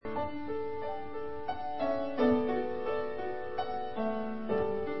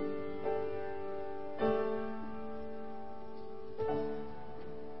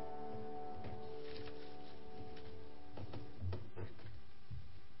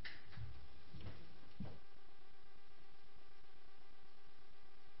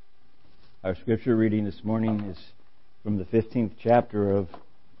Our scripture reading this morning is from the 15th chapter of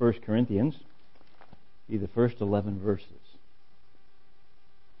 1 Corinthians, be the first 11 verses.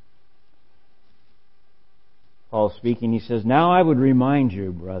 Paul speaking, he says, "Now I would remind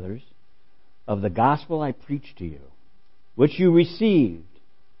you, brothers, of the gospel I preached to you, which you received,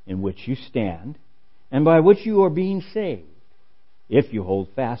 in which you stand, and by which you are being saved, if you hold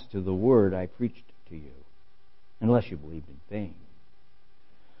fast to the word I preached to you, unless you believed in vain.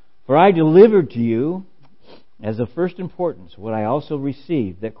 For I delivered to you as of first importance what I also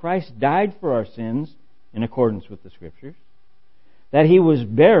received, that Christ died for our sins in accordance with the Scriptures, that He was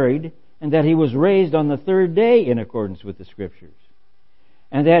buried, and that He was raised on the third day in accordance with the Scriptures,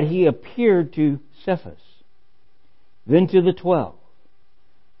 and that He appeared to Cephas, then to the 12.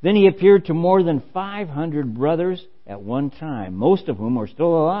 Then He appeared to more than 500 brothers at one time, most of whom are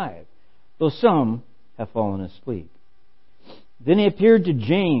still alive, though some have fallen asleep. Then He appeared to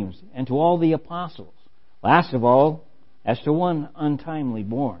James and to all the apostles. Last of all, as to one untimely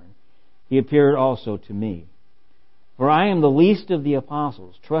born, He appeared also to me. For I am the least of the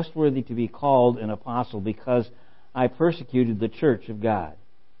apostles, trustworthy to be called an apostle, because I persecuted the church of God.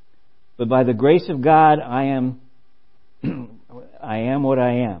 But by the grace of God I am what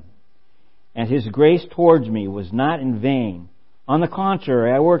I am. And His grace towards me was not in vain. On the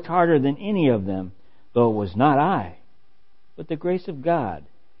contrary, I worked harder than any of them, though it was not I, but the grace of God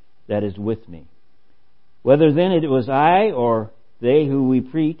that is with me. Whether then it was I or they who we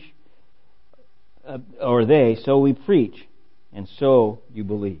preach, or they, so we preach, and so you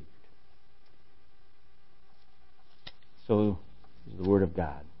believed." So is the Word of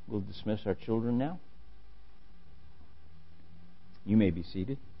God. We'll dismiss our children now. You may be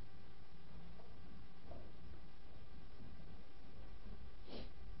seated.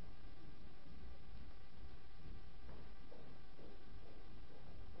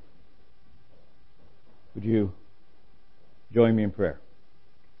 Would you join me in prayer?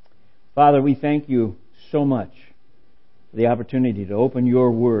 Father, we thank You so much for the opportunity to open Your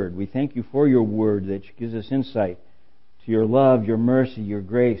Word. We thank You for Your Word that gives us insight to Your love, Your mercy, Your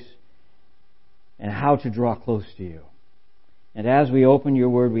grace, and how to draw close to You. And as we open Your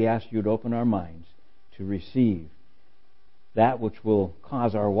Word, we ask You to open our minds to receive that which will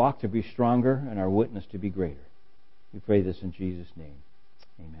cause our walk to be stronger and our witness to be greater. We pray this in Jesus' name.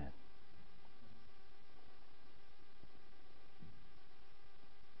 Amen.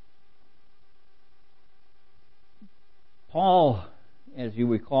 Paul, as you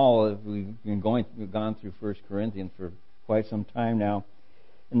recall, we've gone through 1 Corinthians for quite some time now.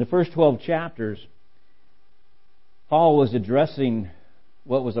 In the first 12 chapters, Paul was addressing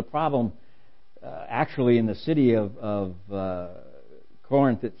what was a problem actually in the city of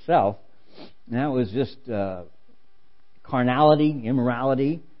Corinth itself. And that was just carnality,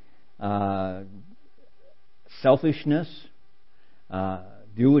 immorality, selfishness,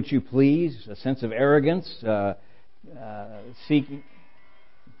 do what you please, a sense of arrogance, seeking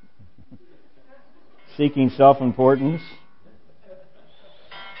self-importance.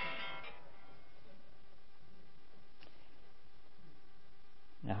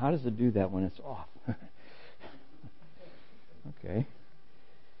 Now, how does it do that when it's off? Okay.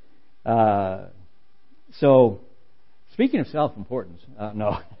 So, speaking of self-importance,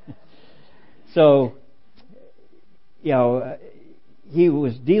 no. So, he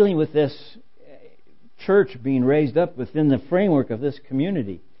was dealing with this church being raised up within the framework of this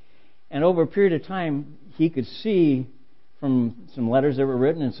community. And over a period of time, he could see from some letters that were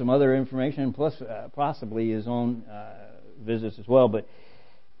written and some other information, plus possibly his own visits as well, but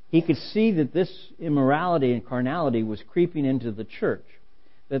he could see that this immorality and carnality was creeping into the church,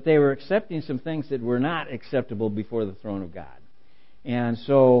 that they were accepting some things that were not acceptable before the throne of God. And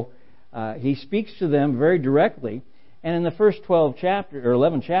so he speaks to them very directly, and in the first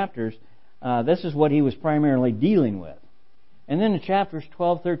 11 chapters, this is what he was primarily dealing with. And then in chapters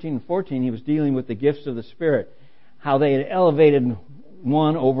 12, 13, and 14, he was dealing with the gifts of the Spirit, how they had elevated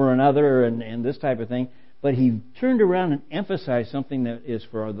one over another and this type of thing. But he turned around and emphasized something that is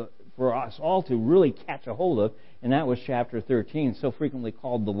for us all to really catch a hold of, and that was chapter 13, so frequently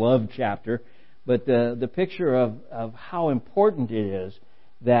called the love chapter. But the picture of how important it is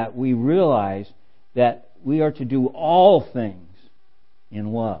that we realize that we are to do all things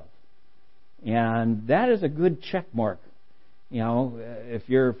in love. And that is a good check mark. If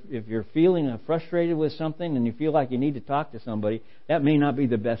you're feeling frustrated with something and you feel like you need to talk to somebody, that may not be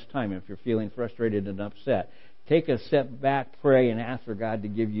the best time if you're feeling frustrated and upset. Take a step back, pray, and ask for God to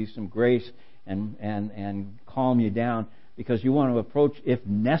give you some grace and calm you down, because you want to approach, if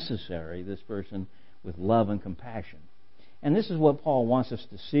necessary, this person with love and compassion. And this is what Paul wants us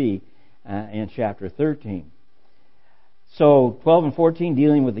to see in chapter 13. So 12 and 14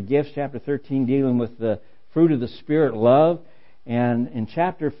 dealing with the gifts, chapter 13 dealing with the fruit of the Spirit, love, and in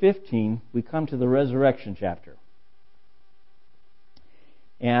chapter 15 we come to the resurrection chapter.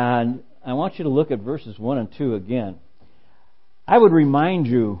 And I want you to look at verses 1 and 2 again. I would remind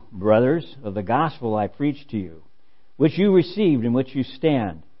you, brothers, of the gospel I preached to you, which you received, in which you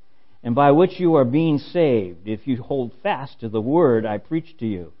stand, and by which you are being saved, if you hold fast to the word I preached to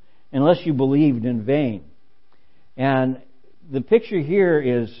you, unless you believed in vain. And the picture here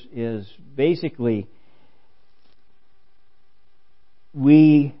is basically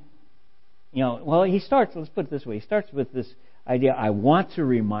let's put it this way, he starts with this idea, I want to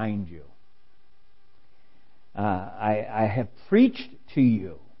remind you. I have preached to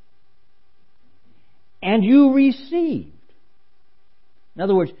you, and you received. In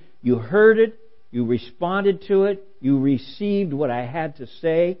other words, you heard it, you responded to it, you received what I had to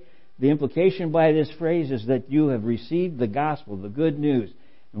say. The implication by this phrase is that you have received the gospel, the good news.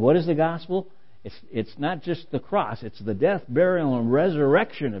 And what is the gospel? It's not just the cross, it's the death, burial, and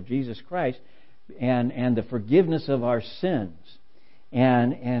resurrection of Jesus Christ and the forgiveness of our sins.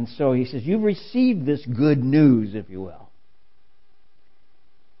 And so he says, you've received this good news, if you will.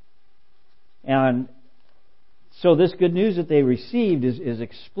 And so this good news that they received is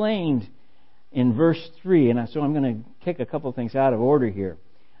explained in verse 3. And so I'm going to take a couple of things out of order here.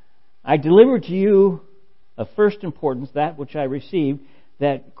 I delivered to you of first importance that which I received,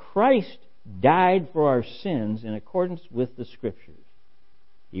 that Christ died for our sins in accordance with the Scriptures.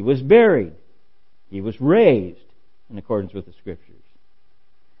 He was buried. He was raised in accordance with the Scriptures.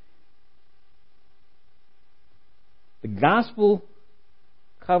 The gospel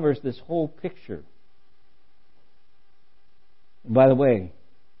covers this whole picture. And by the way,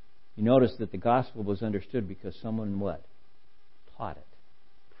 you notice that the gospel was understood because someone what? Taught it,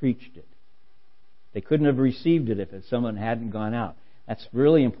 preached it. They couldn't have received it if someone hadn't gone out. That's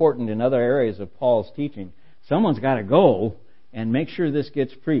really important in other areas of Paul's teaching. Someone's got to go and make sure this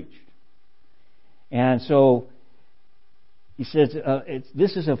gets preached. And so he says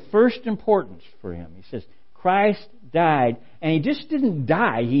this is of first importance for him. He says, Christ died, and He just didn't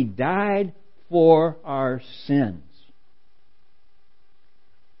die. He died for our sins.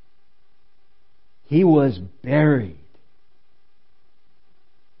 He was buried.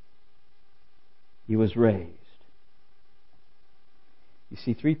 He was raised. You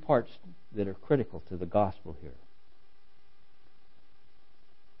see three parts that are critical to the gospel here.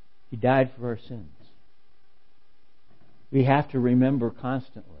 He died for our sins. We have to remember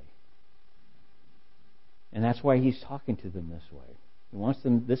constantly. And that's why He's talking to them this way. He wants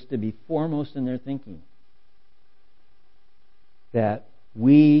this to be foremost in their thinking. That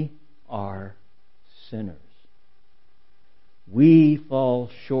we are sinners. We fall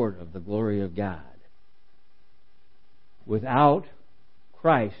short of the glory of God. Without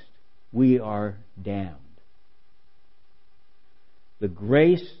Christ, we are damned. The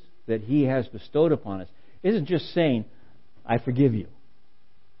grace that He has bestowed upon us isn't just saying, I forgive you.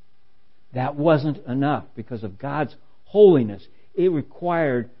 That wasn't enough because of God's holiness. It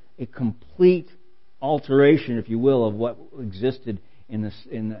required a complete alteration, if you will, of what existed in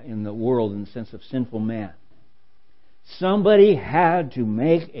the world in the sense of sinful man. Somebody had to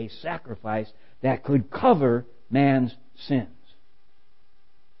make a sacrifice that could cover man's sins.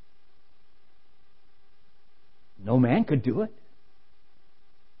 No man could do it.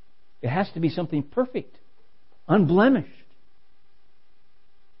 It has to be something perfect, unblemished.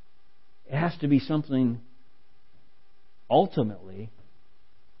 It has to be something ultimately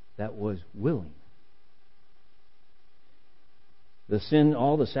that was willing. The sin,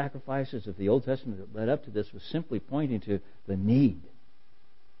 all the sacrifices of the Old Testament that led up to this was simply pointing to the need.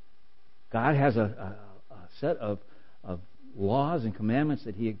 God has a set of laws and commandments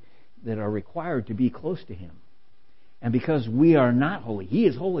that are required to be close to Him. And because we are not holy, He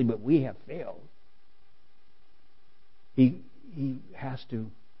is holy, but we have failed. He has to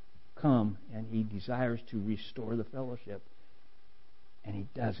come, and He desires to restore the fellowship, and He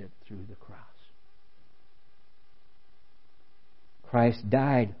does it through the cross. Christ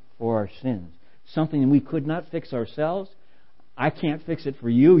died for our sins, something we could not fix ourselves. I can't fix it for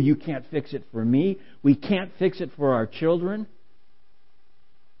you. You can't fix it for me. We can't fix it for our children.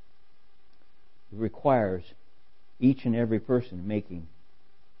 It requires each and every person making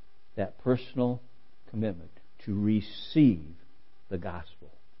that personal commitment to receive the gospel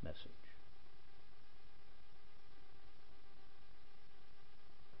message.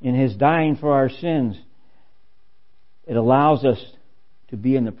 In His dying for our sins, it allows us to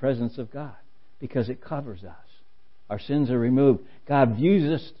be in the presence of God because it covers us. Our sins are removed. God views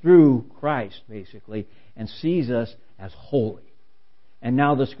us through Christ, basically, and sees us as holy. And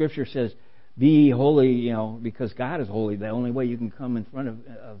now the Scripture says, be holy, because God is holy. The only way you can come in front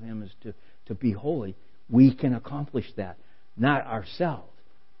of Him is to be holy. We can accomplish that, not ourselves,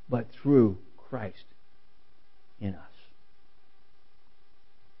 but through Christ in us.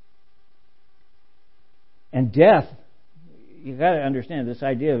 And death, you got to understand this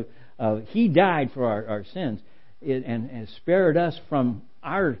idea of He died for our sins and spared us from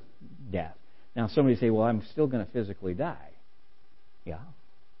our death. Now somebody say, well, I'm still going to physically die. Yeah.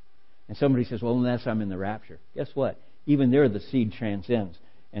 And somebody says, well, unless I'm in the rapture. Guess what? Even there the seed transcends.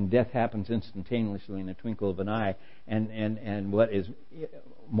 And death happens instantaneously in the twinkle of an eye. And what is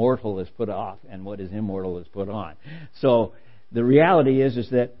mortal is put off, and what is immortal is put on. So the reality is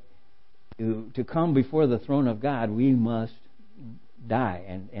that to come before the throne of God, we must die.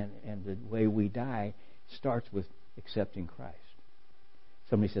 And the way we die starts with accepting Christ.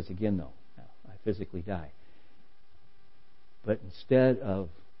 Somebody says, again, no, I physically die. But instead of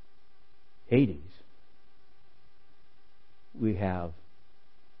Hades, we have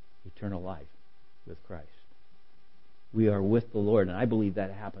eternal life with Christ. We are with the Lord, and I believe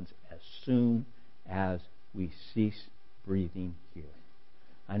that happens as soon as we cease breathing here.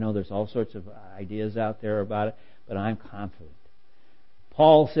 I know there's all sorts of ideas out there about it, but I'm confident.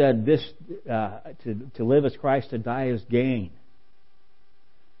 Paul said this, to live as Christ, to die is gain.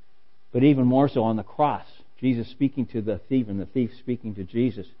 But even more so on the cross, Jesus speaking to the thief and the thief speaking to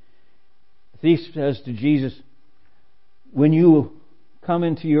Jesus. The thief says to Jesus, when you come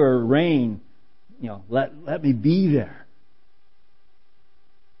into your reign, let me be there.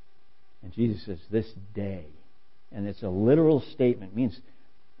 And Jesus says, this day. And it's a literal statement. It means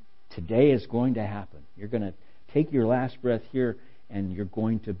today is going to happen. You're going to take your last breath here and you're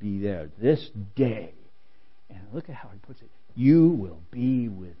going to be there. This day. And look at how he puts it. You will be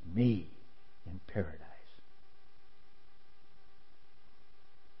with me in paradise.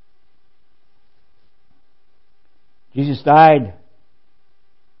 Jesus died,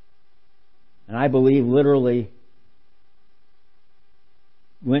 and I believe literally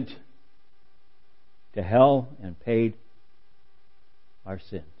went to hell and paid our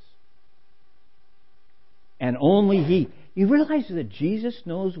sins. And only He. You realize that Jesus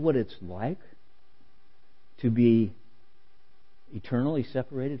knows what it's like to be eternally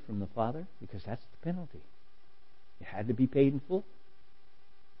separated from the Father? Because that's the penalty. It had to be paid in full.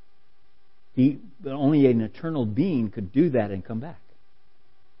 Only an eternal being could do that and come back.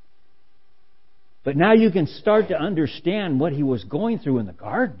 But now you can start to understand what He was going through in the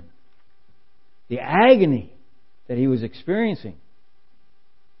garden. The agony that He was experiencing.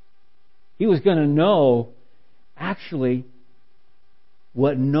 He was going to know, actually,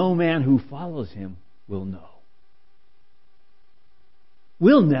 what no man who follows Him will know.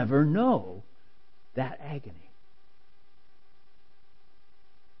 We'll never know that agony.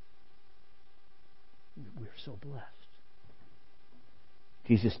 We're so blessed.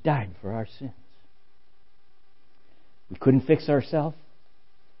 Jesus died for our sins. We couldn't fix ourselves,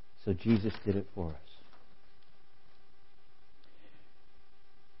 so Jesus did it for us.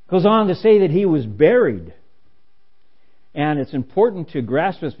 Goes on to say that He was buried. And it's important to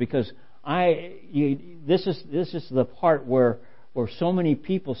grasp this because this is the part where so many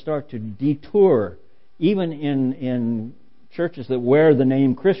people start to detour, even in churches that wear the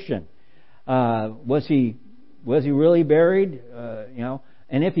name Christian. Was he really buried?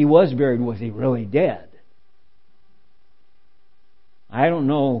 And if He was buried, was He really dead? I don't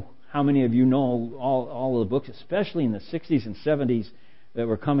know how many of you know all of the books, especially in the 60s and 70s that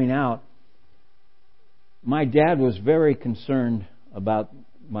were coming out. My dad was very concerned about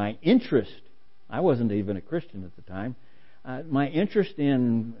my interest. I wasn't even a Christian at the time. My interest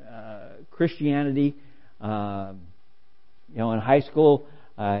in Christianity. In high school,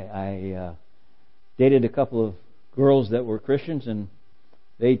 I dated a couple of girls that were Christians, and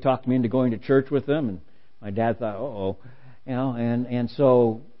they talked me into going to church with them. And my dad thought, and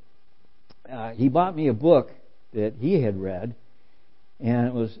so he bought me a book that he had read, and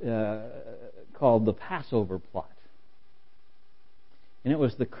it was called The Passover Plot. And it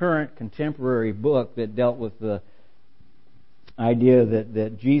was the current contemporary book that dealt with the idea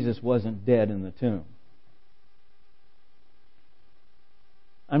that Jesus wasn't dead in the tomb.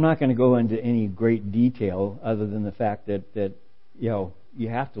 I'm not going to go into any great detail other than the fact that you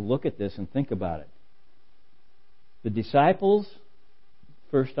have to look at this and think about it. The disciples,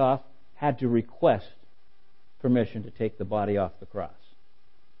 first off, had to request permission to take the body off the cross.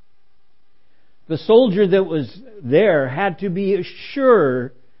 The soldier that was there had to be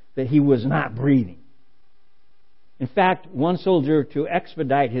assured that he was not breathing. In fact, one soldier, to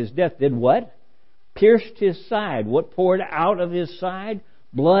expedite his death, did what? Pierced his side. What poured out of his side?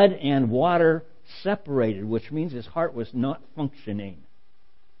 Blood and water separated, which means his heart was not functioning.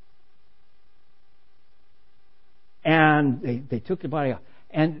 And they took the body off.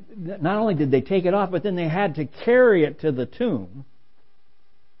 And not only did they take it off, but then they had to carry it to the tomb.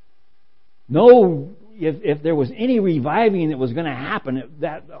 If there was any reviving that was going to happen,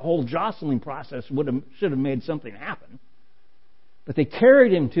 that whole jostling process should have made something happen. But they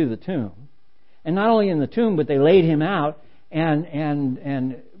carried him to the tomb. And not only in the tomb, but they laid him out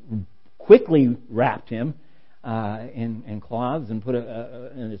and quickly wrapped him in cloths and put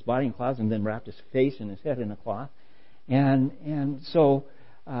in his body in cloths, and then wrapped his face and his head in a cloth. And so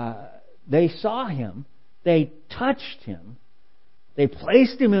they saw him, they touched him, they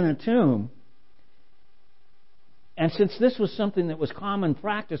placed him in a tomb. And since this was something that was common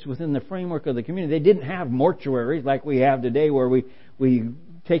practice within the framework of the community, they didn't have mortuaries like we have today, where we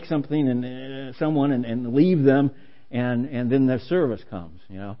take something and someone and leave them, and then the service comes.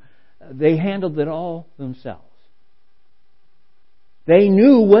 They handled it all themselves. They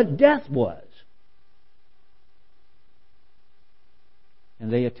knew what death was.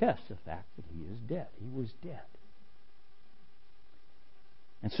 And they attest the fact that he is dead. He was dead.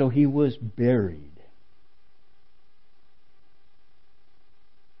 And so he was buried.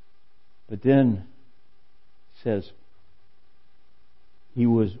 But then it says he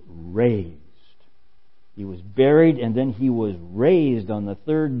was raised. He was buried, and then he was raised on the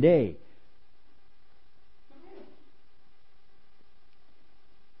third day.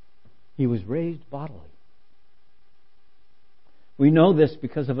 He was raised bodily. We know this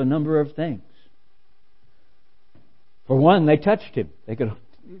because of a number of things. For one, they touched him. They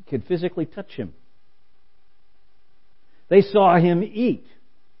could physically touch him. They saw him eat.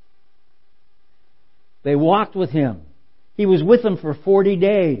 They walked with him. He was with them for 40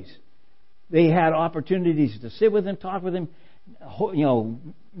 days. They had opportunities to sit with him, talk with him,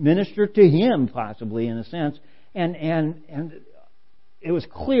 minister to him, possibly, in a sense. And it was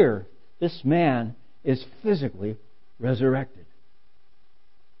clear this man is physically resurrected.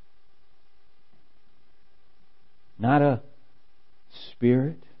 Not a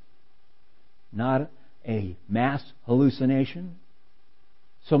spirit, not a mass hallucination.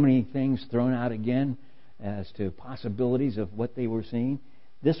 So many things thrown out again as to possibilities of what they were seeing.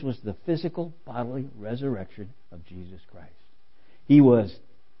 This was the physical bodily resurrection of Jesus Christ. He was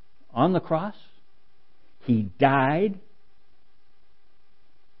on the cross. He died.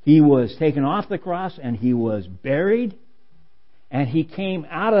 He was taken off the cross, and he was buried. And he came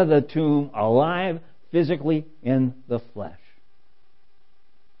out of the tomb alive, physically, in the flesh.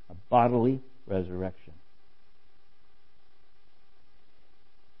 A bodily resurrection.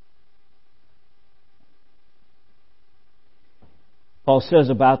 Paul says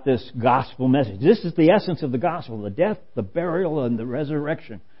about this gospel message, this is the essence of the gospel, the death, the burial, and the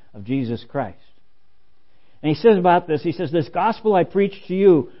resurrection of Jesus Christ. And he says about this, he says, this gospel I preach to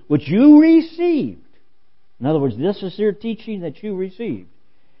you, which you received. In other words, this is your teaching that you received,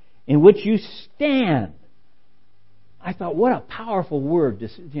 in which you stand. I thought, what a powerful word to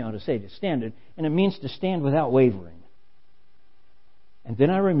say, to stand. And it means to stand without wavering. And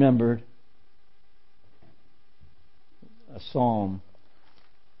then I remembered a psalm.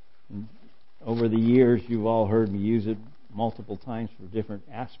 Over the years, you've all heard me use it multiple times for different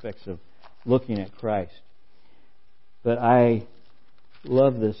aspects of looking at Christ. But I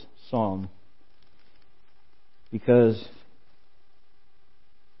love this psalm because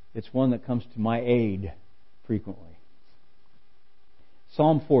it's one that comes to my aid frequently.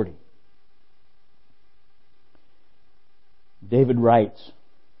 Psalm 40. David writes,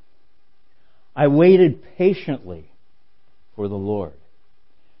 I waited patiently for the Lord.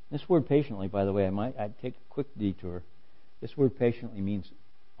 This word patiently, by the way, I'd take a quick detour. This word patiently means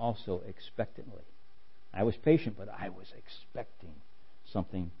also expectantly. I was patient, but I was expecting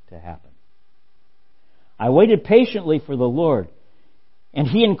something to happen. I waited patiently for the Lord, and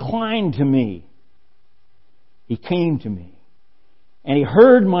He inclined to me. He came to me, and He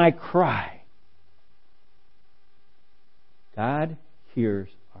heard my cry. God hears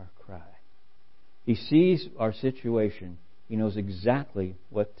our cry. He sees our situation. He knows exactly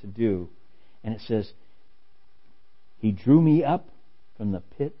what to do. And it says, He drew me up from the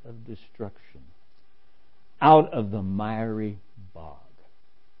pit of destruction, out of the miry bog.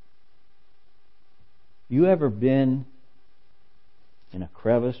 You ever been in a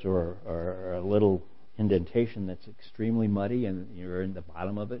crevice or a little indentation that's extremely muddy and you're in the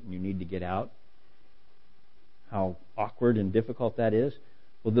bottom of it and you need to get out? How awkward and difficult that is.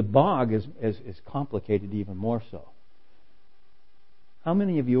 Well, the bog is complicated even more so. How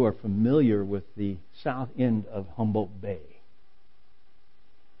many of you are familiar with the south end of Humboldt Bay?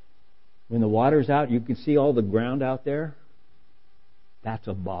 When the water's out, you can see all the ground out there. That's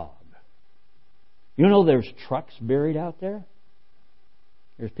a bog. You know there's trucks buried out there?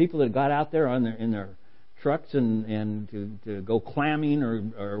 There's people that got out there in their trucks and to go clamming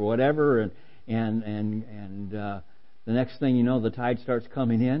or whatever, and the next thing you know, the tide starts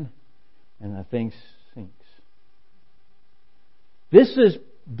coming in, and the thing sinks. This is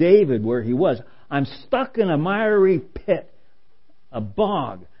David where he was. I'm stuck in a miry pit, a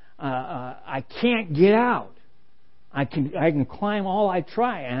bog. I can't get out. I can climb all I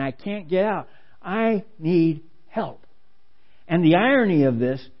try, and I can't get out. I need help. And the irony of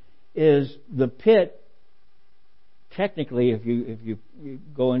this is the pit. Technically, if you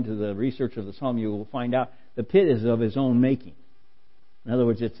go into the research of the psalm, you will find out the pit is of his own making. In other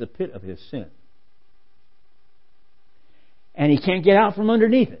words, it's the pit of his sin. And he can't get out from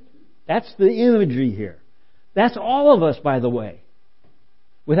underneath it. That's the imagery here. That's all of us, by the way.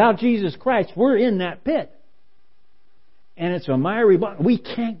 Without Jesus Christ, we're in that pit. And it's a miry bog. We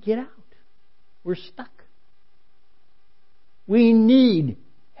can't get out. We're stuck. We need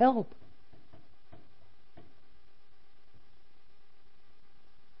help.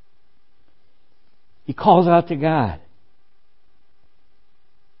 He calls out to God.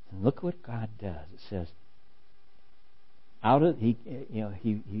 And look what God does. It says, He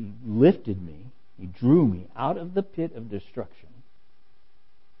lifted me, He drew me out of the pit of destruction,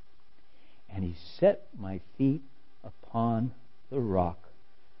 and He set my feet upon the rock,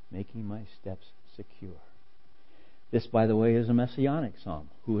 making my steps secure. This, by the way, is a messianic psalm.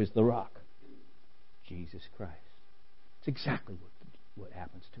 Who is the rock? Jesus Christ. It's exactly what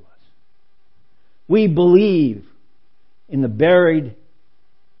happens to us. We believe in the buried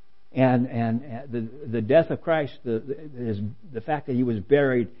and the death of Christ, the fact that He was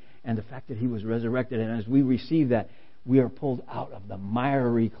buried, and the fact that He was resurrected. And as we receive that, we are pulled out of the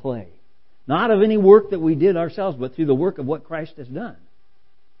miry clay. Not of any work that we did ourselves, but through the work of what Christ has done.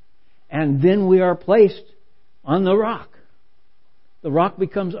 And then we are placed on the rock. The rock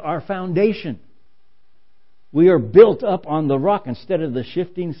becomes our foundation. We are built up on the rock instead of the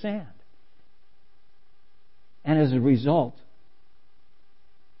shifting sand. And as a result,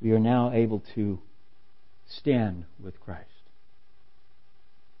 we are now able to stand with Christ.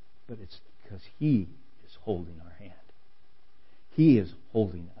 But it's because He is holding our hand. He is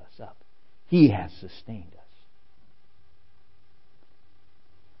holding us up. He has sustained us.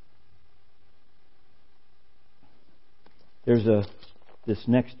 There's this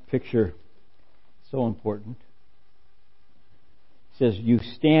next picture, so important. It says, "You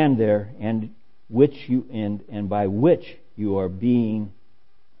stand there, and by which you are being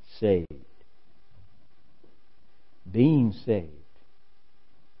saved." Being saved.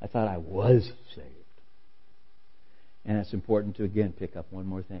 I thought I was saved. And it's important to, again, pick up one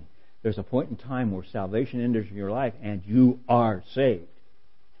more thing. There's a point in time where salvation enters your life and you are saved.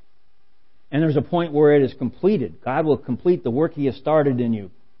 And there's a point where it is completed. God will complete the work He has started in you,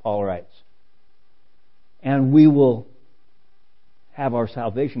 Paul writes. And we will have our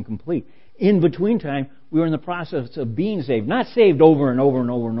salvation complete. In between time, we were in the process of being saved. Not saved over and over and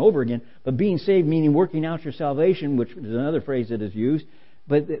over and over again, but being saved meaning working out your salvation, which is another phrase that is used.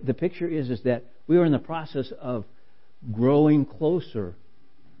 But the picture is that we are in the process of growing closer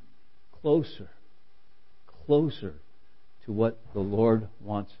to what the Lord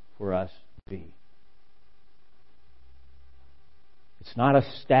wants for us to be. It's not a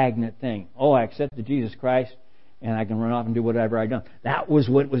stagnant thing. Oh, I accepted Jesus Christ and I can run off and do whatever I've done. That was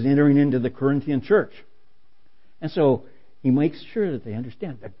what was entering into the Corinthian church. And so he makes sure that they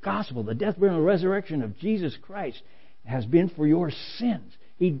understand the gospel, the death, burial, and resurrection of Jesus Christ has been for your sins.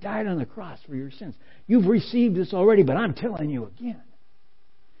 He died on the cross for your sins. You've received this already, but I'm telling you again.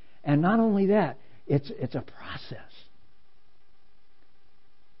 And not only that, it's a process.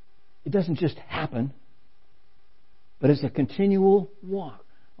 It doesn't just happen, but it's a continual walk,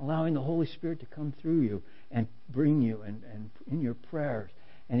 allowing the Holy Spirit to come through you and bring you and in your prayers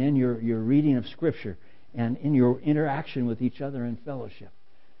and in your reading of Scripture and in your interaction with each other in fellowship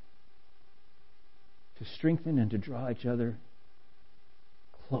to strengthen and to draw each other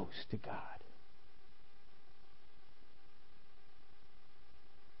close to God.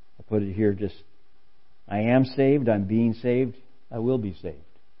 I put it here just, I am saved, I'm being saved, I will be saved.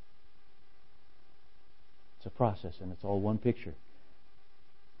 It's a process and it's all one picture.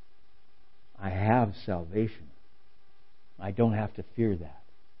 I have salvation. I don't have to fear that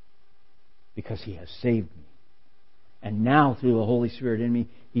because He has saved me. And now, through the Holy Spirit in me,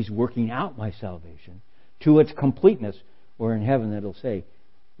 He's working out my salvation to its completeness. Or in heaven it'll say,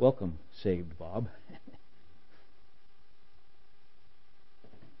 welcome, saved Bob.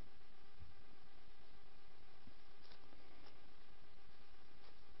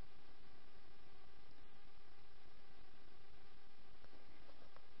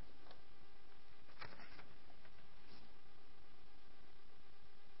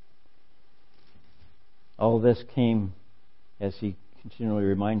 All this came, as he continually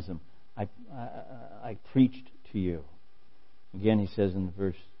reminds them, I preached to you. Again, he says in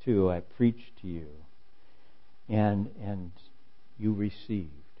verse 2, I preached to you, and you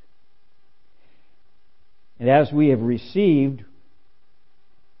received. And as we have received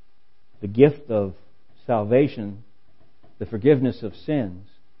the gift of salvation, the forgiveness of sins,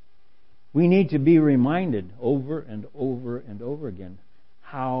 we need to be reminded over and over and over again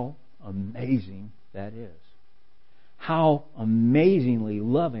how amazing that is. How amazingly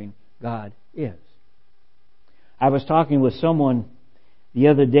loving God is. I was talking with someone the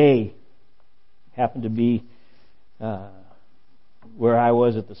other day, happened to be where I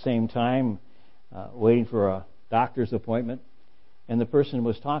was at the same time, waiting for a doctor's appointment, and the person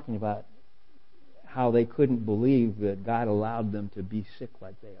was talking about how they couldn't believe that God allowed them to be sick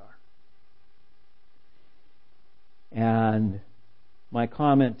like they are. And my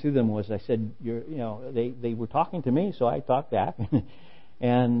comment to them was, I said, they were talking to me, so I talked back.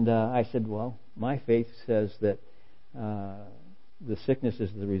 And I said, well, my faith says that the sickness is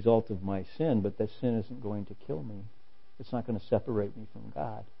the result of my sin, but that sin isn't going to kill me. It's not going to separate me from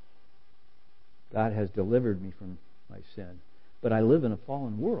God. God has delivered me from my sin. But I live in a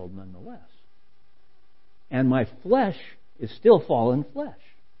fallen world nonetheless. And my flesh is still fallen flesh.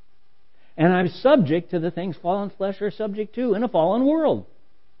 And I'm subject to the things fallen flesh are subject to in a fallen world.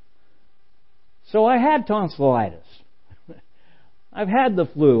 So I had tonsillitis. I've had the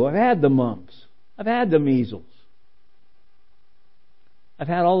flu. I've had the mumps. I've had the measles. I've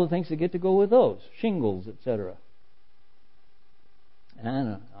had all the things that get to go with those. Shingles, etc.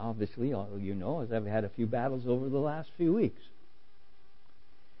 And obviously, all you know, as I've had a few battles over the last few weeks.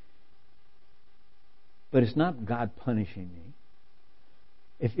 But it's not God punishing me.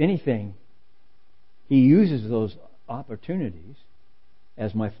 If anything, He uses those opportunities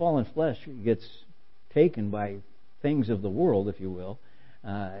as my fallen flesh gets taken by things of the world, if you will,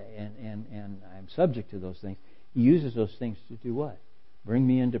 and I'm subject to those things. He uses those things to do what? Bring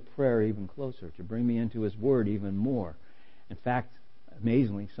me into prayer even closer, to bring me into His Word even more. In fact,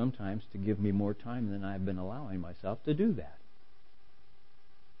 amazingly, sometimes to give me more time than I've been allowing myself to do that.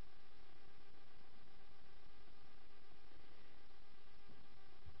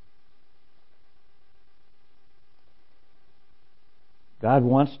 God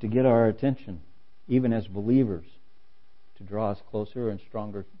wants to get our attention, even as believers, to draw us closer and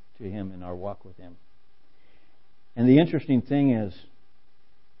stronger to Him in our walk with Him. And the interesting thing is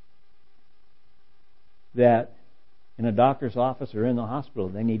that in a doctor's office or in the hospital,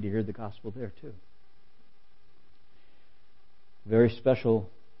 they need to hear the gospel there too. A very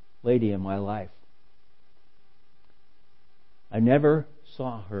special lady in my life. I never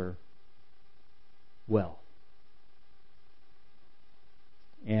saw her well.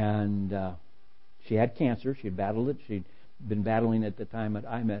 And she had cancer. She had battled it. She'd been battling it at the time that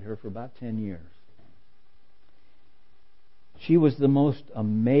I met her for about 10 years. She was the most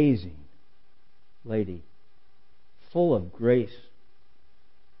amazing lady, full of grace.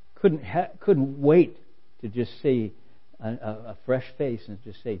 Couldn't wait to just see a fresh face and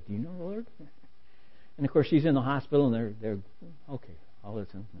just say, "Do you know the Lord?" And of course, she's in the hospital, and they're okay. I'll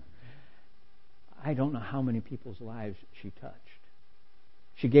listen. I don't know how many people's lives she touched.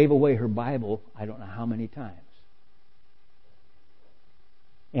 She gave away her Bible, I don't know how many times.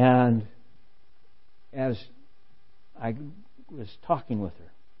 And as I was talking with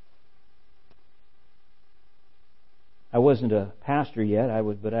her, I wasn't a pastor yet. I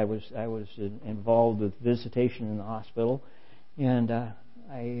was involved with visitation in the hospital, and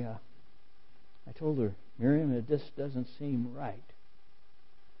I told her, Miriam, it just doesn't seem right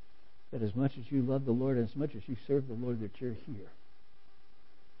that as much as you love the Lord, and as much as you serve the Lord, that you're here.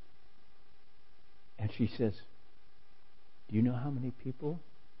 And she says, "Do you know how many people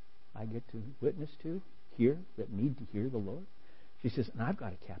I get to witness to here that need to hear the Lord?" She says, "And I've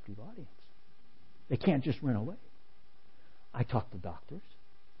got a captive audience. They can't just run away. I talk to doctors.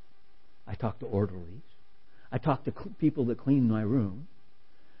 I talk to orderlies. I talk to people that clean my room.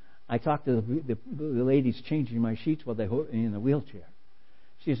 I talk to the ladies changing my sheets while they're in the wheelchair."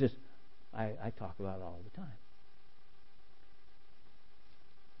 She says, I talk about it all the time.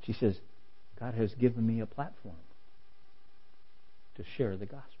 She says, "God has given me a platform to share the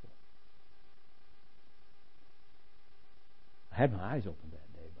gospel. I had my eyes opened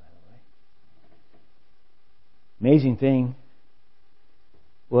that day, by the way. Amazing thing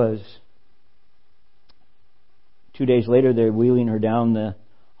was 2 days later, they're wheeling her down the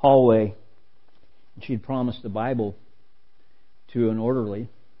hallway, and she'd promised the Bible to an orderly,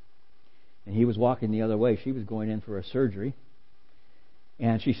 and he was walking the other way. She was going in for a surgery,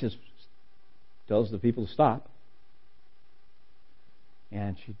 and she tells the people to stop,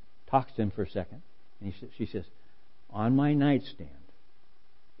 and she talks to him for a second, and she says, "On my nightstand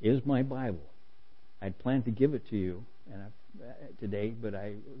is my Bible. I'd planned to give it to you today, but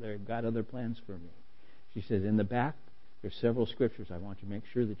I've got other plans for me." She says, "In the back, there's several scriptures. I want you to make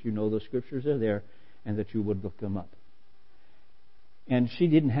sure that you know those scriptures are there and that you would look them up." And she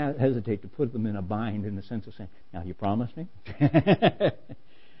didn't hesitate to put them in a bind in the sense of saying, "Now, you promise me?"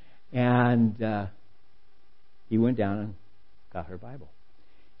 And he went down and got her Bible.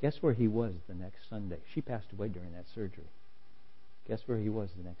 Guess where he was the next Sunday? She passed away during that surgery. Guess where he was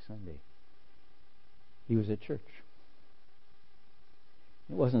the next Sunday? He was at church.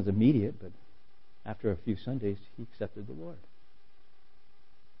 It wasn't immediate, but after a few Sundays, he accepted the Lord.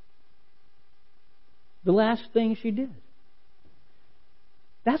 The last thing she did.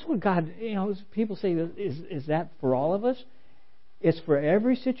 That's what God, people say, is that for all of us? It's for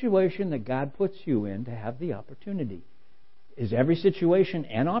every situation that God puts you in to have the opportunity. Is every situation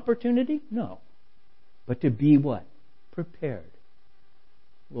an opportunity? No. But to be what? Prepared.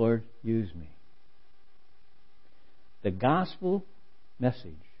 Lord, use me. The gospel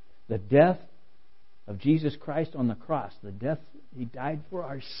message, the death of Jesus Christ on the cross, the death He died for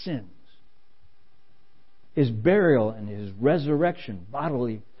our sins, His burial and His resurrection,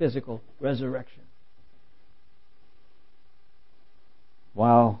 bodily, physical resurrection.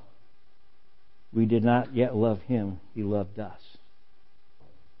 While we did not yet love Him, He loved us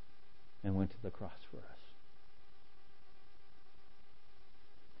and went to the cross for us.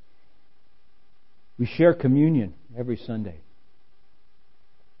 We share communion every Sunday.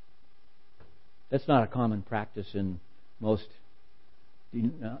 That's not a common practice in most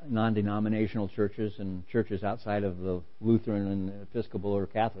non-denominational churches and churches outside of the Lutheran and Episcopal or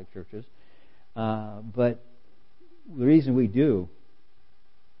Catholic churches. But the reason we do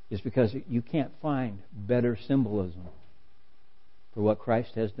is because you can't find better symbolism for what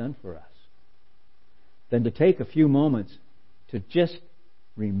Christ has done for us than to take a few moments to just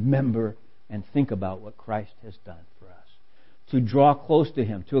remember and think about what Christ has done for us. To draw close to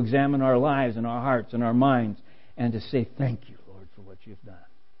Him, to examine our lives and our hearts and our minds, and to say, "Thank you, Lord, for what you've done."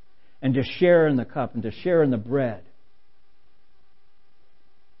 And to share in the cup and to share in the bread.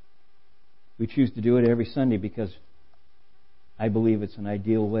 We choose to do it every Sunday because I believe it's an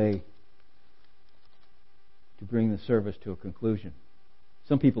ideal way to bring the service to a conclusion.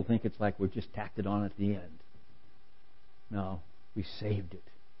 Some people think it's like we're just tacked it on at the end. No, we saved it.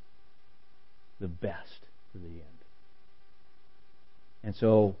 The best for the end. And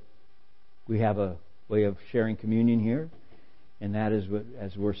so we have a way of sharing communion here, and that is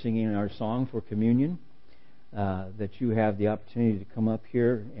as we're singing our song for communion, that you have the opportunity to come up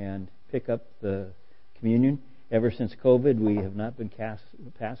here and pick up the communion. Ever since COVID, we have not been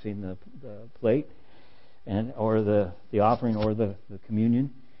passing the plate or the offering or the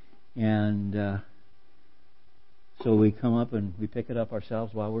communion, and so we come up and we pick it up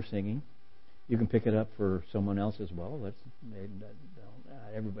ourselves while we're singing. You can pick it up for someone else as well.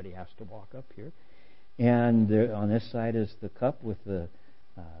 Everybody has to walk up here. And on this side is the cup with the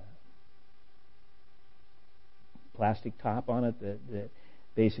plastic top on it that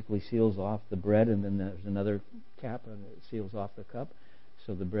basically seals off the bread, and then there's another cap and it seals off the cup.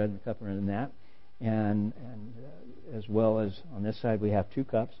 So the bread and the cup are in that. And as well as on this side we have two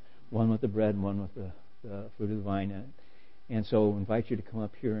cups, one with the bread and one with the fruit of the vine in it. And so I invite you to come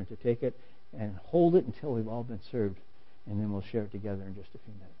up here and to take it and hold it until we've all been served, and then we'll share it together in just a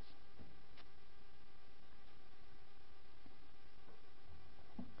few minutes.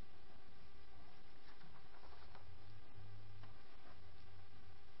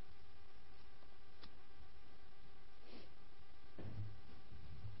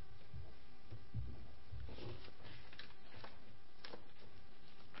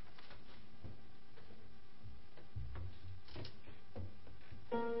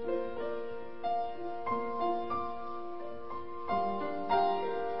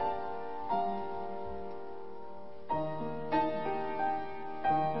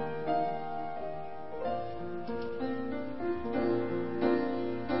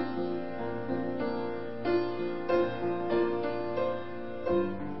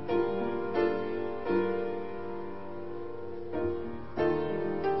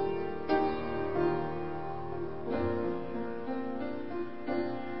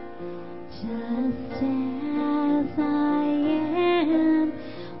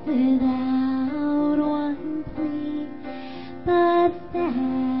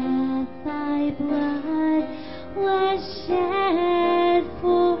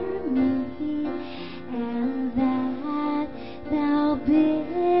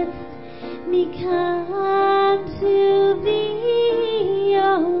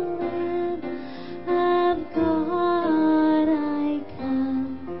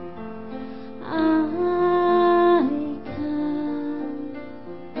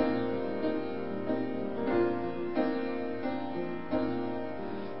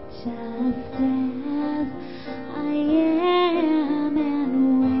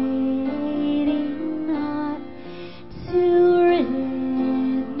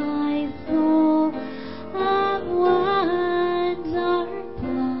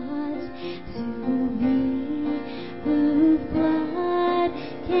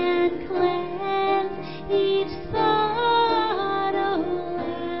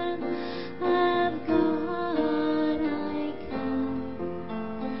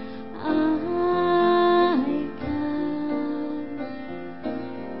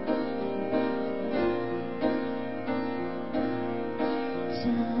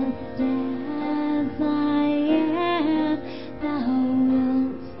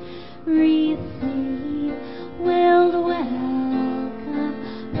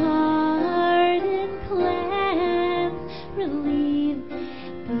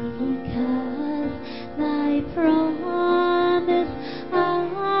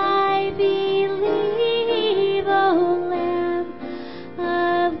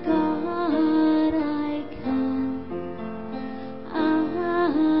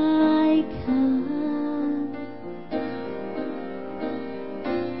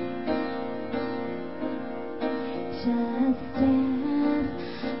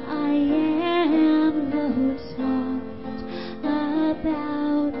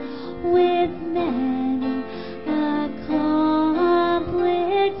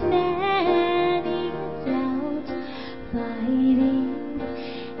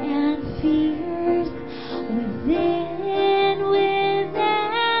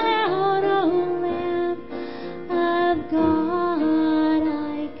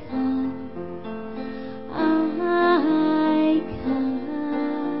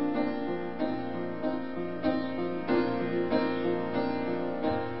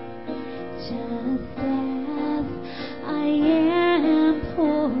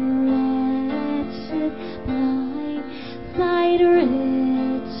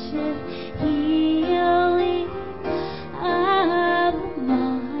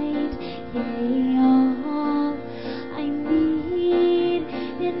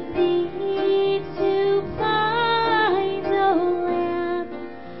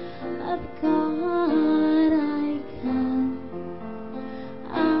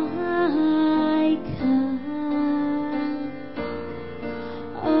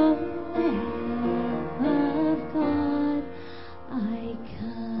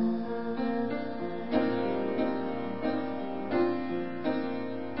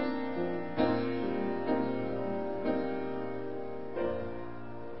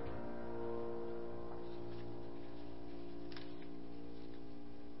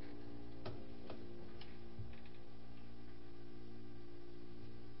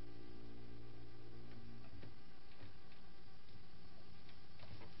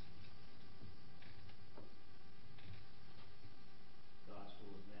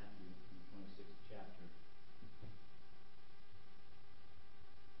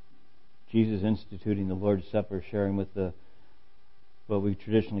 Jesus instituting the Lord's Supper, sharing with what we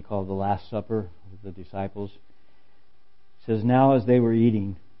traditionally call the Last Supper with the disciples. It says, now as they were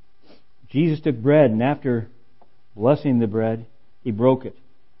eating, Jesus took bread, and after blessing the bread, He broke it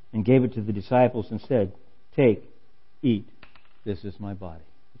and gave it to the disciples and said, take, eat, this is my body.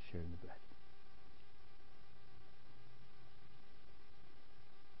 Sharing the bread.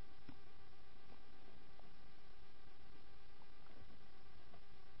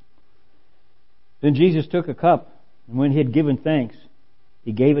 Then Jesus took a cup, and when He had given thanks,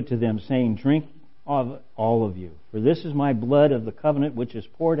 He gave it to them, saying, drink of it, all of you, for this is my blood of the covenant, which is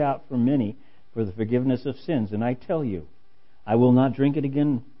poured out for many for the forgiveness of sins. And I tell you, I will not drink it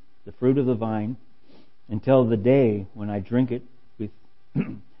again, the fruit of the vine, until the day when I drink it with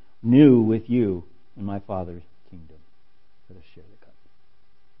new with you in my Father's kingdom. Let us share the cup.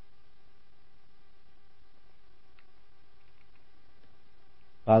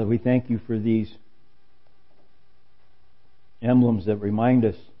 Father, we thank You for these emblems that remind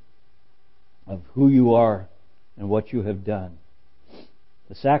us of who You are and what You have done.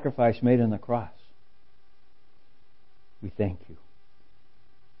 The sacrifice made on the cross. We thank You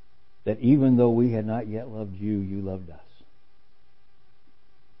that even though we had not yet loved You, You loved us.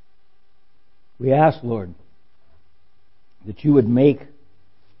 We ask, Lord, that you would make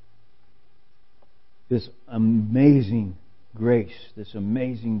this amazing grace, this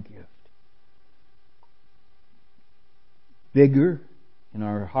amazing gift, bigger in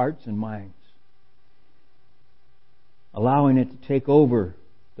our hearts and minds, allowing it to take over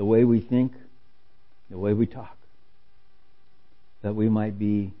the way we think, the way we talk, that we might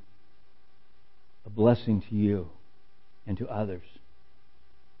be a blessing to you and to others.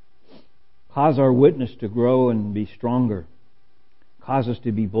 Cause our witness to grow and be stronger. Cause us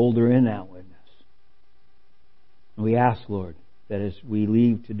to be bolder in that witness. And we ask, Lord, that as we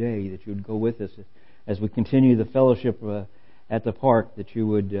leave today, that you would go with us as we continue the fellowship at the park, that you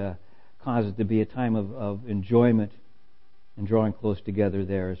would cause it to be a time of enjoyment and drawing close together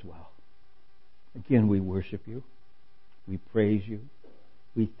there as well. Again, we worship you. We praise you.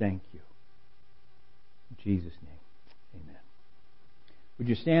 We thank you. In Jesus' name, amen. Would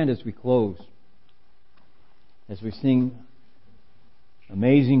you stand as we close? As we sing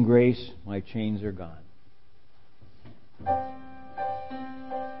Amazing Grace, My Chains Are Gone.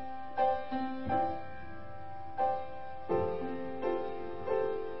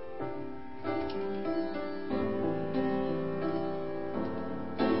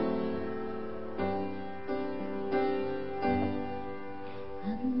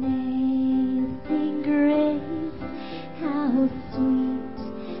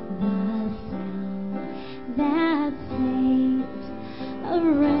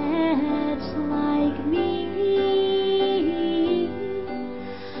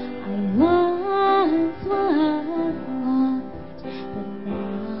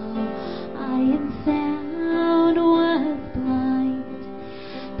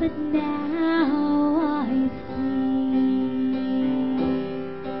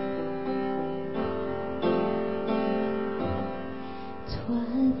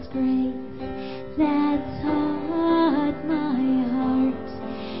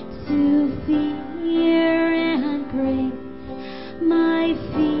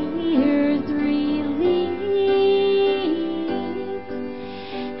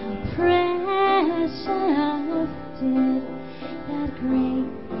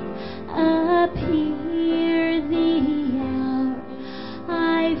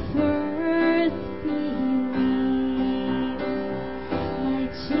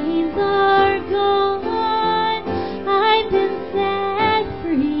 Chains are gone.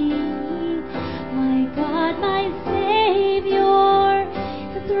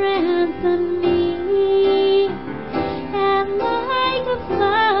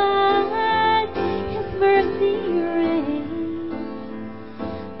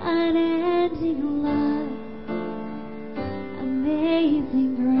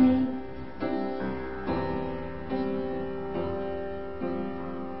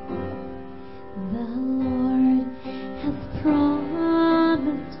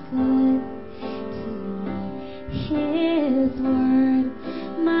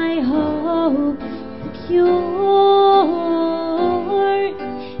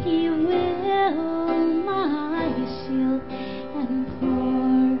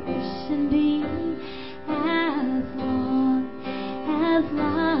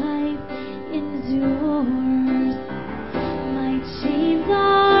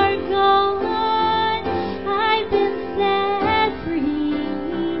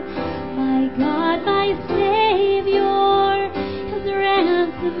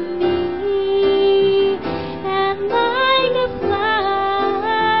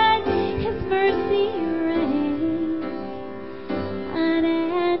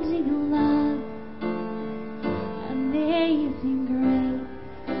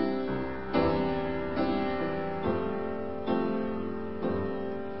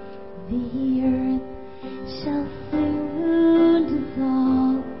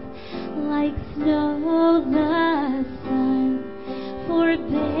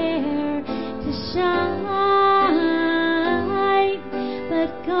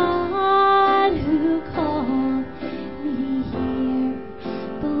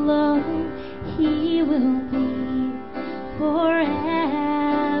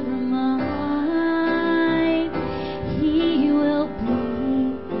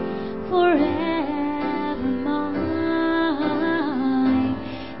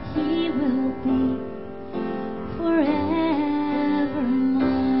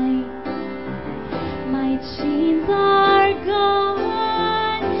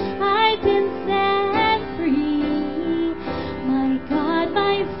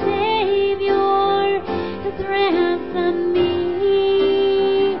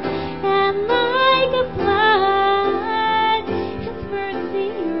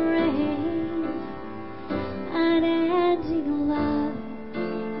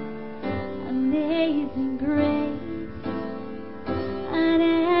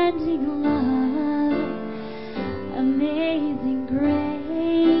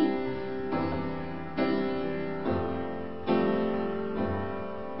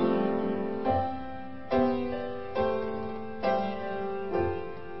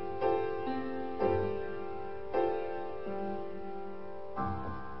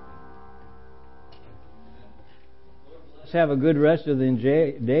 let's have a good rest of the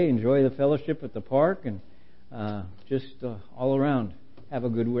day. Enjoy the fellowship at the park, and just all around, have a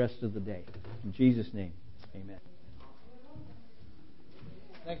good rest of the day. In Jesus' name, amen.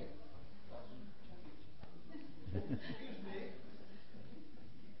 Thank you.